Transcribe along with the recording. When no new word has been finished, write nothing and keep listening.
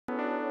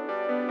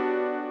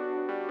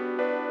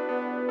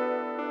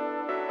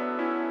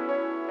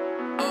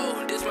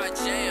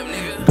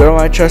Girl,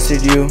 I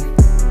trusted you.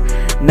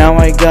 Now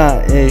I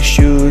got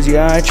issues.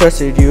 Yeah, I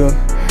trusted you.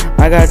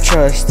 I got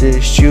trust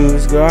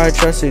issues. Girl, I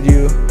trusted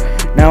you.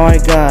 Now I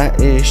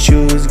got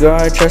issues. Girl,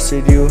 I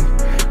trusted you.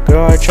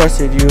 Girl, I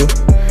trusted you.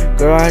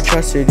 Girl, I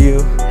trusted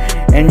you.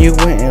 And you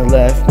went and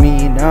left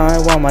me. Now I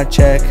want my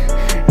check.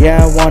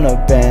 Yeah, I want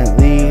a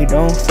Bentley.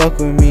 Don't fuck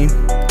with me.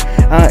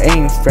 I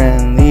ain't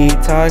friendly.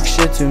 Talk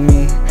shit to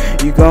me.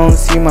 You gon'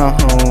 see my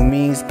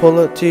homies pull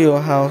up to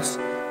your house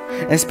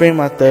and spray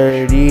my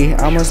 30.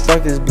 I'ma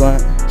spark this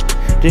blunt,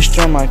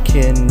 destroy my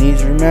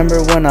kidneys.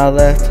 Remember when I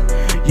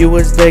left, you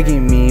was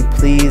begging me,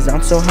 please.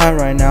 I'm so high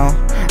right now,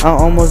 I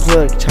almost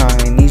look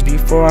Chinese.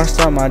 Before I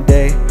start my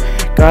day,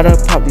 gotta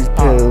pop these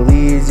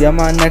pillies. Yeah,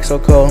 my neck's so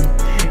cold,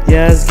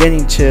 yeah, it's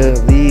getting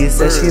chilly.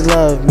 Said she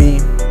loved me,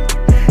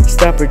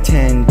 stop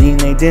pretending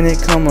they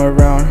didn't come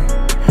around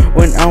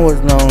when I was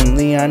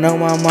lonely. I know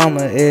my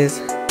mama is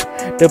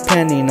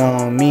depending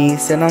on me.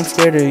 Said I'm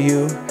scared of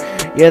you,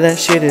 yeah, that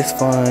shit is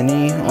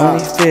funny.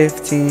 Only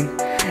 15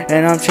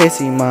 and I'm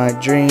chasing my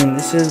dream.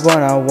 This is what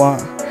I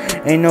want,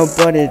 ain't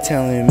nobody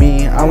telling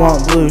me. I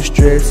want blue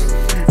strips,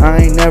 I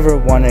ain't never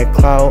wanted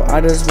clout. I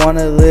just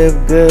wanna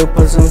live good,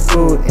 put some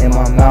food in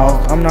my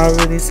mouth. I'm not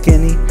really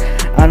skinny,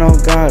 I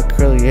don't got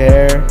curly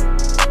hair.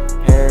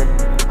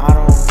 I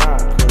don't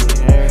got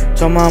curly hair.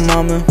 Told my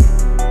mama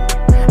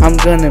I'm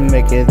gonna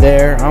make it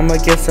there. I'ma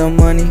get some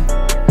money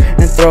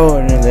and throw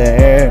it in the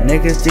air.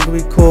 Niggas think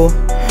we cool,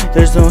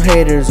 there's no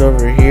haters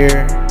over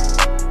here.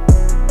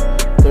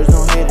 There's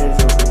no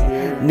haters over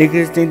here.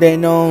 Niggas think they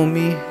know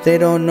me, they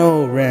don't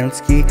know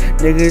Ramski.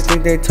 Niggas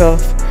think they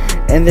tough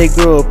and they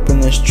grew up in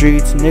the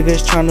streets.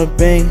 Niggas tryna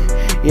bang,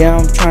 yeah,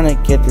 I'm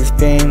tryna get this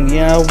fame.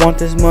 Yeah, I want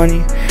this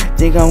money,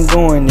 think I'm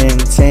going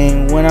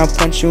insane. When I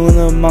punch you in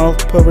the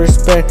mouth, put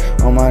respect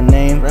on my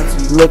name.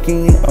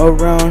 Looking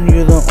around,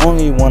 you're the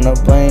only one to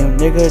blame.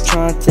 Nigga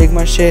tryna take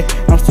my shit,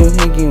 I'm still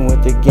hanging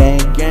with the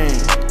gang.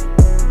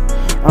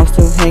 I'm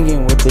still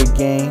hanging with the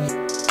gang.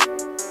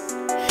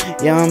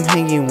 Yeah, I'm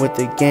hanging with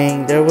the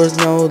gang. There was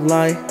no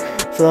life,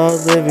 so I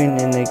was living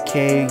in the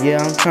cave.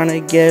 Yeah, I'm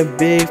tryna get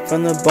big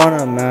from the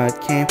bottom I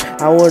came.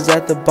 I was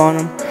at the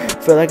bottom,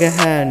 felt like I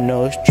had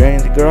no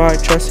strength. Girl, I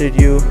trusted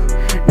you.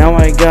 Now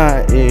I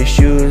got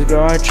issues.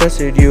 Girl, I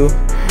trusted you.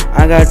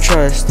 I got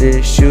trust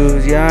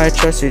issues. Yeah, I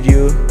trusted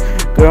you.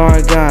 Girl,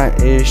 I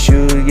got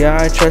issues. Yeah,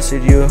 I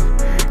trusted you.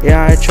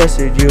 Yeah, I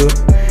trusted you.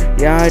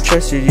 Yeah, I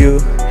trusted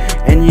you.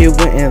 And you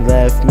went and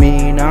left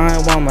me. Now I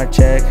want my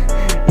check.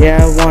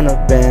 Yeah, I want a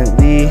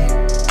Bentley.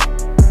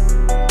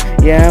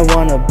 Yeah, I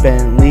want a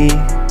Bentley.